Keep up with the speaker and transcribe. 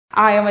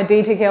I am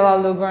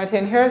Adamawa Kano,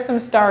 and here are some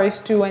stories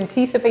to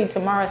anticipate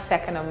tomorrow,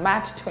 2nd of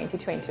March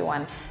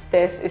 2021.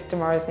 This is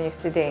tomorrow's news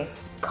today.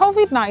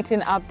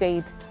 COVID-19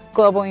 update.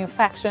 Global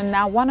infection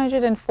now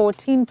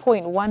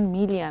 114.1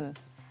 million.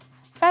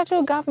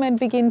 Federal government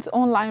begins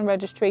online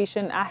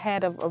registration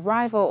ahead of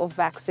arrival of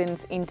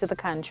vaccines into the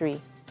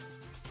country.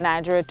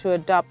 Nigeria to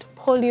adopt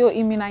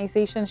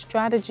polio-immunization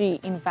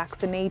strategy in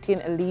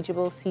vaccinating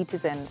eligible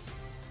citizens.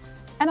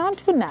 And on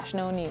to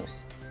national news.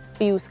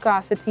 Fuel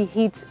scarcity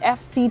hits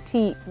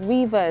FCT,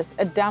 Rivers,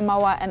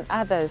 Adamawa and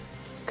others.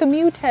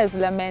 Commuters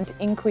lament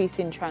increase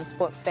in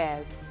transport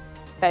fares.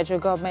 Federal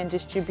government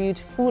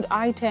distributes food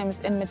items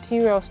and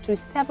materials to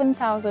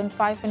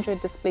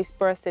 7,500 displaced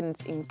persons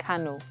in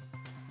Kano.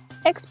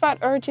 Expert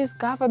urges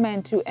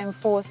government to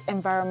enforce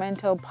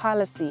environmental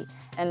policy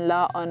and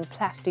law on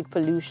plastic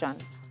pollution.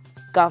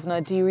 Governor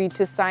Diri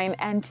to sign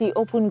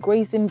anti-open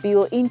grazing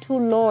bill into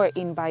law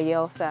in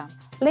Bayelsa.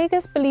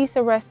 Lagos police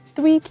arrest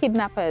 3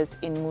 kidnappers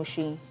in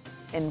Mushin.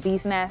 In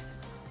business,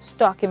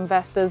 stock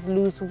investors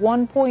lose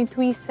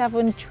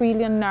 1.37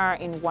 trillion naira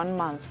in 1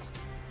 month.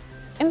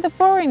 In the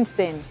foreign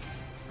scene,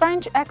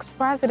 French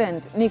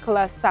ex-president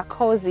Nicolas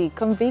Sarkozy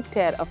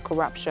convicted of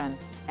corruption.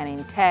 And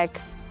in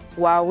tech,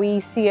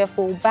 Huawei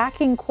CFO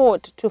back in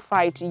court to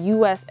fight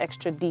U.S.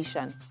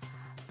 extradition.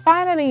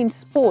 Finally, in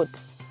sport,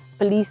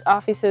 police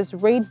officers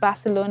raid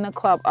Barcelona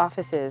club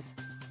offices,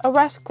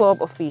 arrest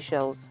club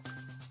officials.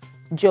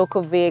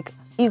 Djokovic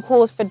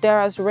equals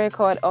Federer's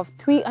record of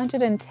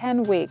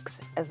 310 weeks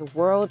as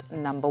world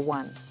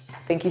 #1.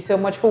 Thank you so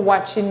much for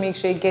watching. Make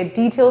sure you get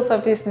details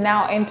of this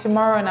now and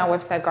tomorrow on our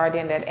website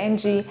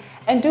guardian.ng,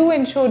 and do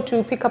ensure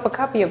to pick up a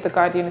copy of the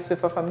Guardian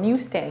newspaper from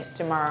newsstands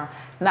tomorrow.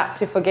 Not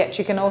to forget,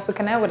 you can also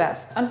connect with us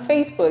on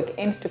Facebook,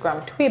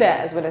 Instagram, Twitter,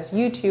 as well as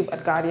YouTube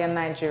at Guardian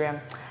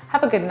Nigeria.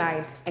 Have a good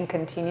night and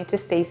continue to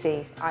stay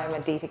safe. I am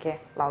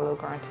Adamawa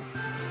Kano.